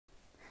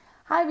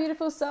Hi,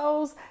 beautiful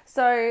souls.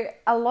 So,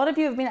 a lot of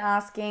you have been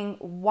asking,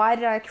 why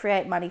did I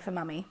create Money for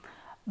Mummy?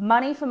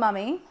 Money for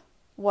Mummy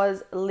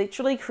was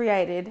literally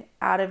created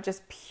out of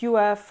just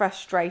pure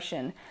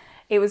frustration.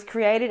 It was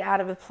created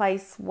out of a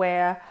place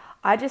where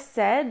I just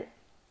said,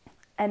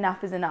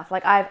 enough is enough.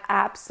 Like, I've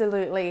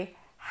absolutely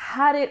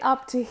had it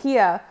up to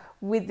here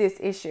with this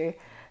issue.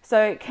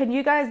 So, can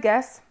you guys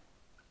guess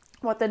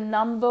what the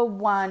number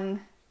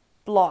one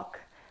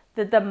block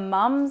that the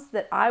mums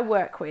that I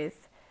work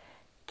with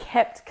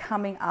kept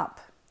coming up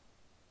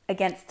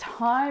against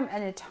time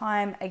and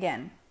time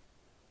again?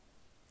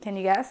 Can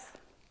you guess?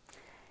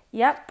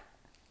 Yep,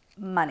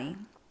 money.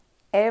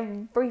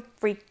 Every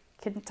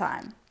freaking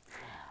time.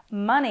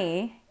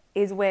 Money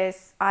is where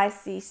I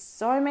see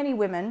so many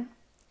women,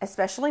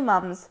 especially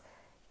mums,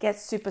 get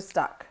super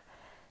stuck.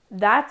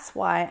 That's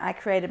why I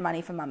created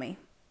Money for Mummy.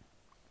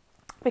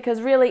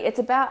 Because really, it's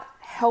about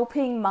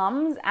helping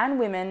mums and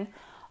women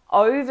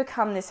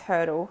overcome this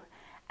hurdle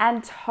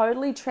and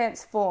totally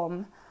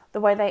transform the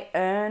way they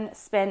earn,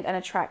 spend, and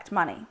attract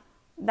money.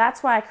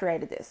 That's why I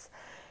created this.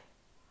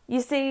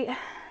 You see,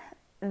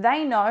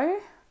 they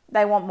know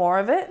they want more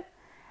of it.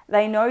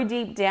 They know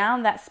deep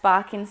down that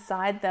spark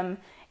inside them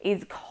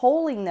is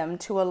calling them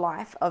to a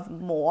life of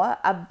more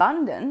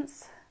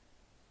abundance.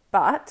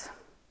 But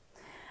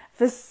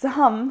for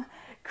some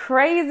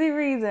crazy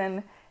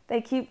reason,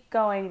 they keep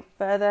going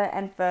further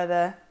and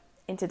further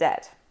into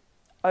debt.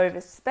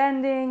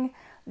 Overspending,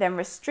 then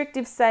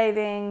restrictive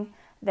saving,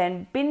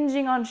 then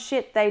binging on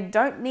shit they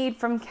don't need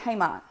from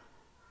Kmart.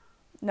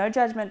 No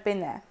judgment, been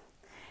there.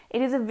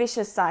 It is a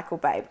vicious cycle,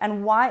 babe.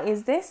 And why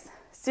is this?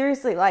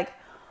 Seriously,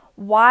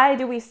 why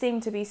do we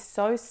seem to be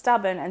so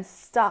stubborn and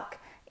stuck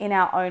in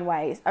our own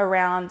ways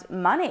around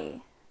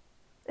money?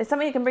 It's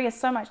something that can bring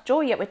us so much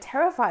joy, yet we're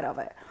terrified of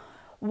it.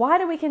 Why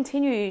do we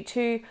continue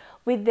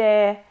with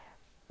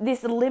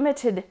this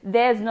limited,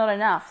 there's not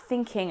enough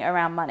thinking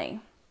around money?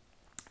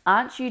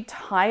 Aren't you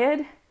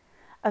tired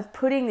of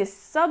putting this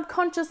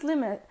subconscious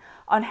limit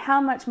on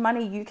how much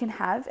money you can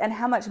have and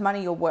how much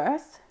money you're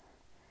worth?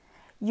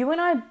 You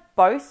and I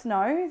both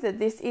know that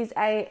this is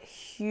a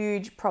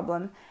huge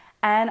problem,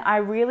 and I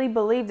really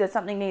believe that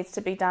something needs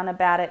to be done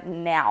about it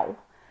now,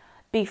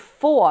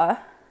 before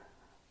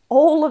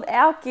all of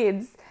our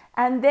kids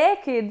and their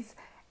kids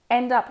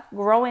end up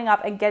growing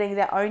up and getting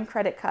their own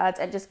credit cards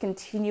and just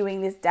continuing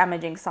this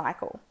damaging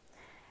cycle.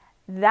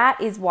 That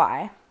is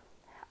why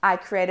I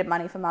created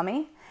Money for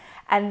Mummy.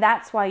 And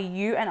that's why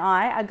you and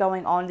I are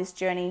going on this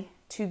journey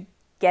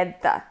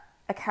together.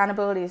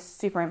 Accountability is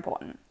super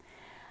important.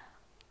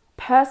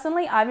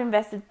 Personally, I've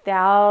invested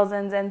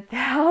thousands and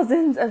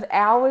thousands of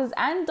hours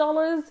and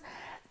dollars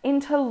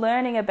into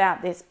learning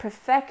about this,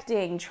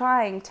 perfecting,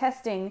 trying,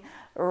 testing,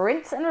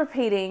 rinse and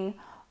repeating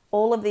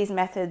all of these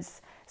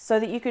methods so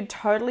that you could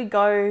totally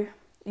go,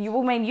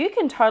 you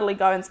can totally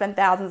go and spend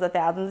thousands of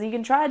thousands. You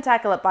can try and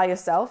tackle it by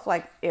yourself,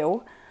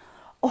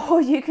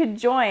 or you could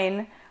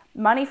join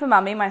Money for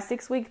Mummy, my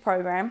 6-week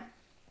program,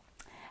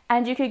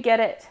 and you could get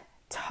it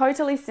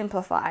totally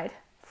simplified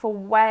for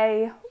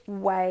way,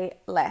 way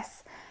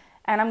less.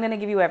 And I'm going to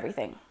give you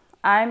everything.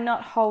 I'm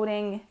not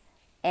holding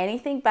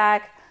anything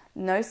back,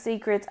 no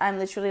secrets. I'm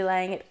literally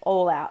laying it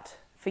all out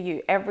for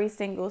you, every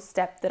single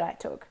step that I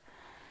took.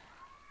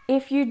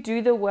 If you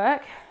do the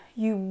work,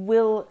 you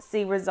will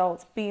see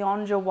results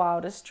beyond your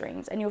wildest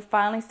dreams, and you'll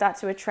finally start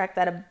to attract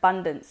that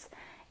abundance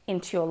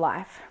into your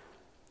life.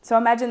 So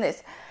imagine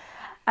this.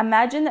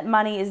 Imagine that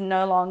money is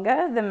no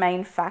longer the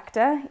main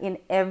factor in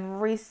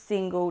every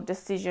single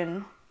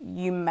decision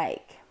you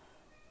make.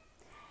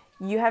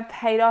 You have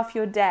paid off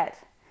your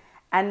debt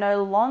and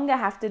no longer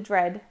have to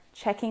dread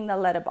checking the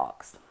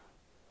letterbox.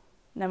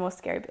 No more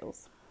scary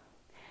bills.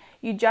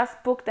 You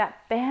just booked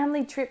that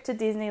family trip to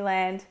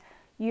Disneyland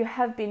you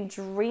have been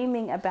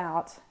dreaming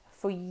about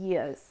for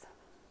years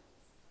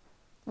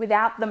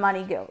without the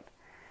money guilt.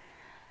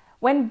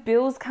 When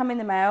bills come in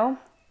the mail,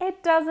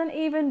 it doesn't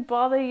even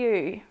bother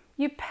you.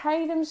 You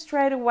pay them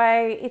straight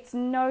away. It's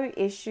no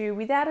issue,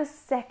 without a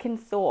second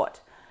thought.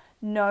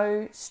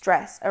 No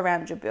stress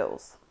around your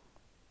bills.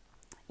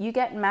 You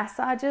get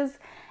massages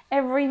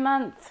every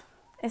month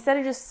instead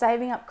of just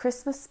saving up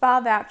Christmas spa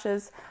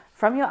vouchers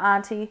from your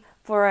auntie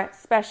for a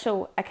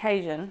special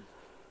occasion.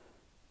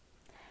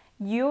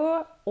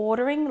 You're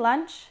ordering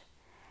lunch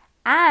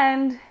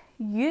and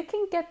you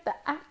can get the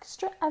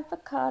extra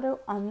avocado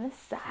on the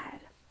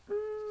side.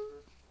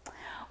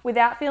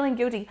 Without feeling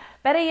guilty.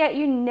 Better yet,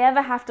 you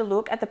never have to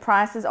look at the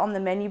prices on the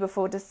menu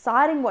before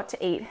deciding what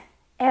to eat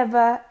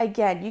ever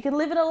again. You can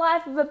live in a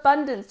life of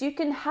abundance. You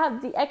can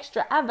have the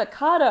extra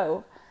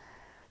avocado.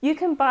 You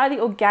can buy the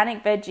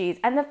organic veggies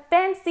and the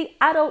fancy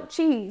adult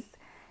cheese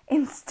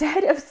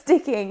instead of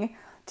sticking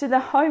to the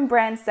home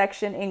brand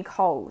section in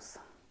Coles.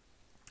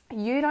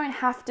 You don't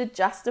have to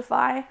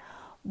justify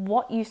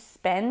what you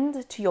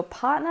spend to your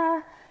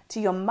partner, to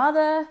your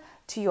mother,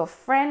 to your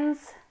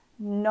friends.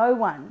 No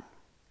one.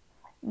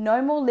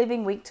 No more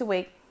living week to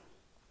week,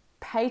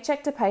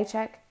 paycheck to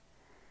paycheck.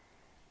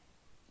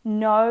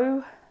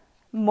 No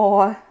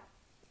more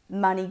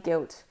money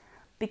guilt,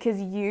 because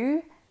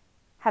you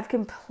have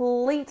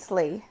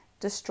completely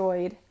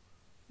destroyed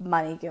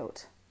money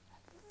guilt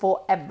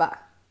forever.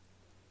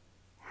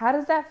 How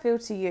does that feel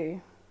to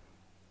you?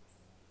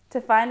 To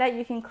find out,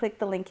 you can click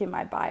the link in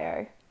my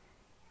bio.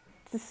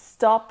 To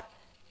stop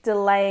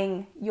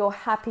delaying your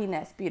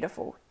happiness,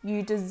 beautiful.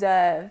 You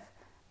deserve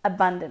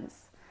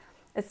abundance.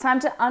 It's time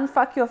to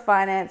unfuck your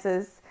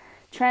finances,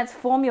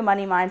 transform your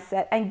money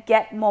mindset, and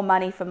get more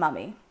money for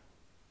mummy.